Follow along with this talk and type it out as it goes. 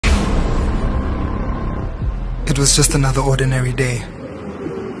It was just another ordinary day.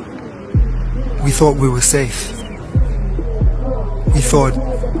 We thought we were safe. We thought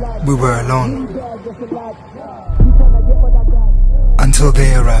we were alone. Until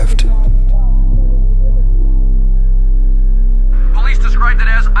they arrived. Police described it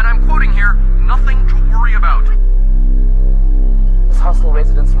as, and I'm quoting here, nothing to worry about. Hostile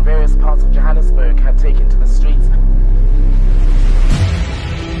residents from various parts of Johannesburg had taken to the streets.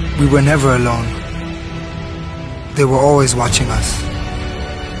 We were never alone. They were always watching us,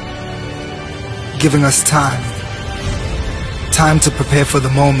 giving us time to prepare for the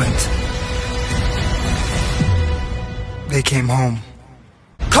moment. They came home.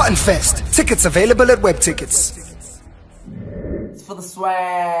 Cotton Fest, tickets available at Web Tickets. It's for the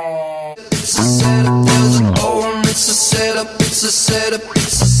swag. It's a setup, there's a bone. It's a setup, it's a setup,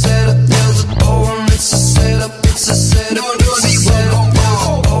 it's a setup, there's a bone. It's a setup, it's a setup, it's a setup, there's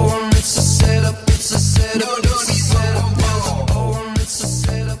a bone. It's a setup, it's a setup, it's a setup, there's a bone. It's a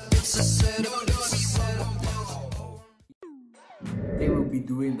setup, it's a setup, it's a setup. They will be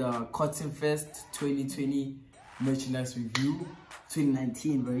doing the Cotton Fest 2020 merchandise review,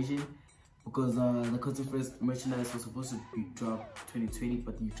 2019 version, because the Cotton Fest merchandise was supposed to be dropped 2020,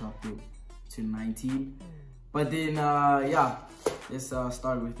 but you dropped it 2019. But then yeah, let's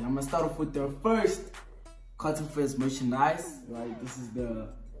start with it. I'm gonna start off with the first Cotton Fest merchandise. Right, this is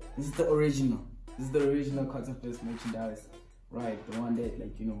the original. This is the original Cotton Fest merchandise. Right, the one that,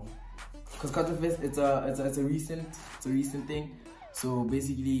 like, you know, because Cotton Fest it's a recent thing. So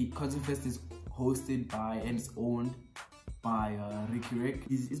basically, Cotton Fest is hosted by and it's owned by Riky.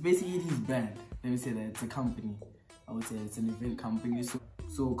 It's basically his brand. Let me say that it's a company. I would say it's an event company.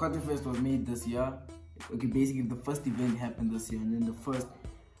 So Cotton Fest was made this year. Okay, basically the first event happened this year, and then the first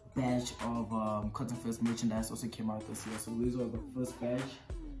batch of Cotton Fest merchandise also came out this year. So these were the first batch.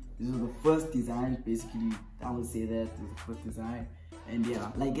 This was the first design. Basically, I would say that this was the first design. And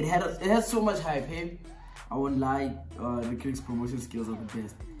yeah, like it had so much hype. Hey, I won't lie, Ricky's promotion skills are the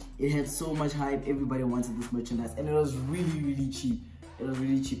best. It had so much hype. Everybody wanted this merchandise, and it was really cheap. It was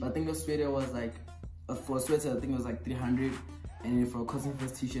really cheap. I think the sweater was like, for a sweater, I think it was like 300, and then for a Cotton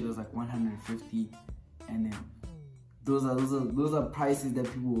Fest t-shirt, it was like 150. And then those are prices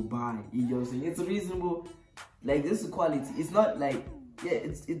that people will buy. You know what I'm saying? It's reasonable. Like, this is quality. It's not like, yeah,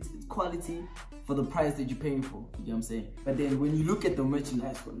 it's quality for the price that you're paying for. You know what I'm saying? But then when you look at the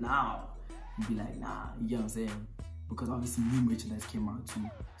merchandise for now, you be like, nah. You know what I'm saying? Because obviously new merchandise came out too,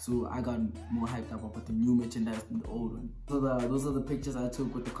 so I got more hyped up about the new merchandise than the old one. So those are the pictures I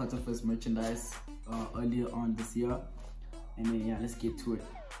took with the Cotton Fest merchandise earlier on this year. And then yeah, let's get to it.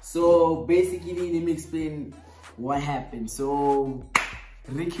 So basically, let me explain what happened. So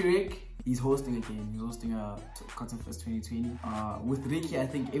Riky, he's hosting again. He's hosting a Cotton Fest 2020. With Riky, I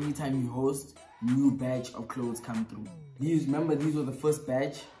think every time he hosts, new batch of clothes come through. Remember, these were the first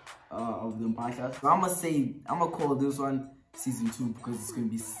batch of the podcast. So I'm gonna call this one season 2, because it's gonna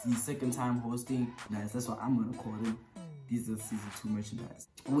be his second time hosting. Nice, that's what I'm gonna call them. These are season 2 merchandise.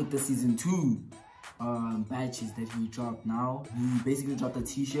 With the season 2 batches that he dropped now, he basically dropped a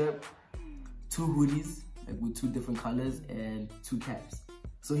t-shirt, 2 hoodies, like with 2 different colors, and 2 caps.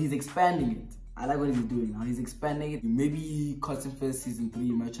 So he's expanding it. I like what he's doing now. He's expanding it. Maybe Cotton Fest season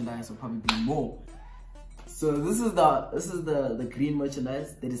 3 merchandise will probably be more. So this is the green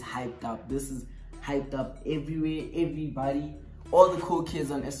merchandise that is hyped up. This is hyped up everywhere. Everybody, all the cool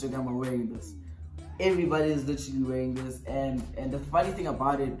kids on Instagram are wearing this. Everybody is literally wearing this. And the funny thing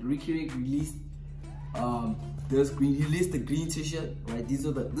about it, Riky released this green. He released the green t-shirt. Right, this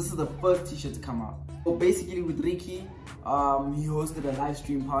is the first t-shirt to come out. So basically with Riky, he hosted a live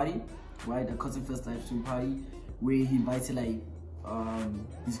stream party, right? A Cotton Fest live stream party where he invited like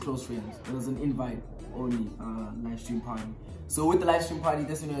his close friends. It was an invite only live stream party. So with the live stream party,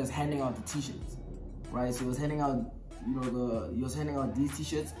 that's when he was handing out the t-shirts, right? So he was handing out, you know, he was handing out these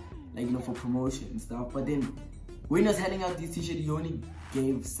t-shirts, like, you know, for promotion and stuff. But then when he was handing out these t-shirts, he only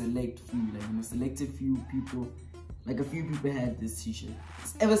gave selected few people. Like, a few people had this t-shirt.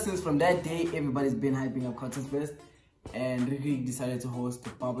 Ever since from that day, everybody's been hyping up Cotton Fest, and Riky decided to host a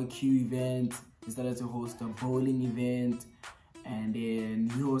barbecue event. He started to host a bowling event. And then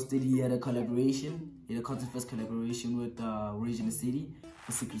he had a collaboration, he had a Cotton Fest collaboration with Rage in the City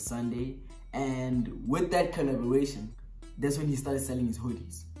for Secret Sunday. And with that collaboration, that's when he started selling his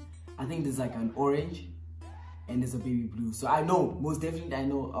hoodies. I think there's like an orange and there's a baby blue. So I know, most definitely I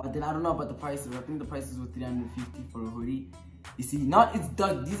know, but then I don't know about the prices. I think the prices were 350 for a hoodie. You see, now it's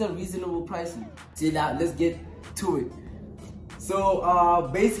dark. These are reasonable prices. See, now let's get to it.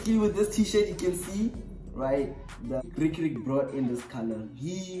 So basically with this t-shirt, you can see, right, that Riky brought in this color.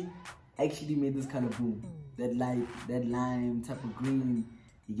 He actually made this kind of boom. That lime type of green,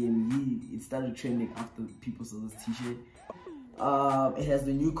 he gave me. It started trending after people saw this t-shirt. It has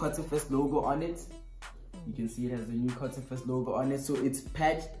the new Cotton Fest logo on it. You can see it has the new Cotton Fest logo on it. So it's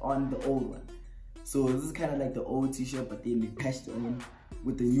patched on the old one. So this is kind of like the old t-shirt, but then they patched it on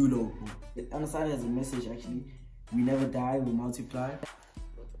with the new logo. On the side it has a message actually. We never die, we multiply.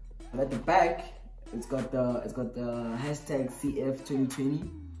 But at the back, it's got the hashtag CF2020.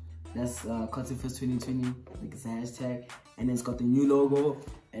 That's Cotton Fest 2020. Like it's a hashtag, and then it's got the new logo,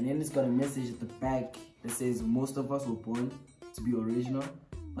 and then it's got a message at the back that says most of us were born to be original,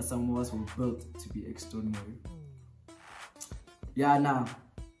 but some of us were built to be extraordinary. Yeah, now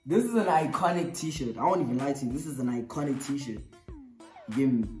this is an iconic t-shirt. I won't even lie to you. This is an iconic t-shirt. You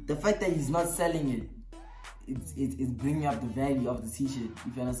get me? The fact that he's not selling it, it's bringing up the value of the t-shirt.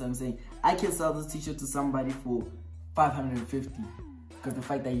 If you understand what I'm saying, I can sell this t-shirt to somebody for 550 because the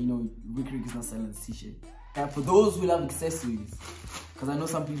fact that Riky is not selling this t-shirt. And for those who love accessories, because I know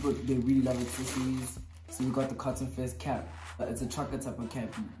some people they really love accessories, so we got the Cotton Fest cap. It's a trucker type of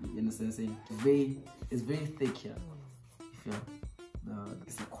cap. You understand what I'm saying? It's very thick here. If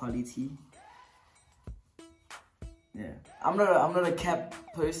it's a quality. Yeah, I'm not a cap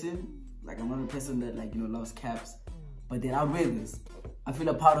person. Like I'm not a person that loves caps, but then I wear this. I feel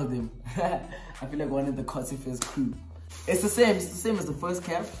a part of them. I feel like one of the Cotton Fest crew. It's the same as the first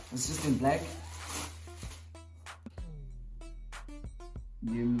cap. It's just in black.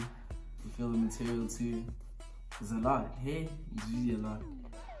 You hear me? You feel the material too. There's a lot. Hey, it's really a lot.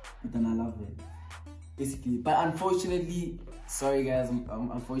 But then I love it. Basically, but unfortunately, sorry guys.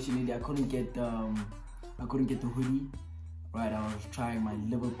 Unfortunately, I couldn't get the hoodie. Right, I was trying my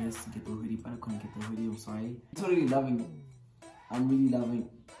level best to get the hoodie, but I couldn't get the hoodie. I'm sorry. I'm totally loving it. I'm really loving it.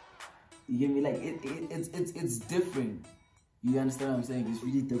 You get me? Like it's different. You understand what I'm saying? It's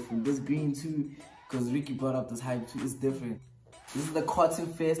really different. This green too, because Riky brought up this hype too. It's different. This is the Cotton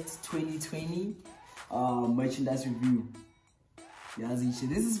Fest 2020 merchandise review. Yeah, this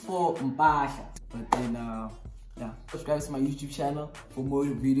is for Mpahla. But then yeah, subscribe to my YouTube channel for more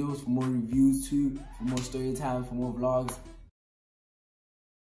videos, for more reviews too, for more story time, for more vlogs.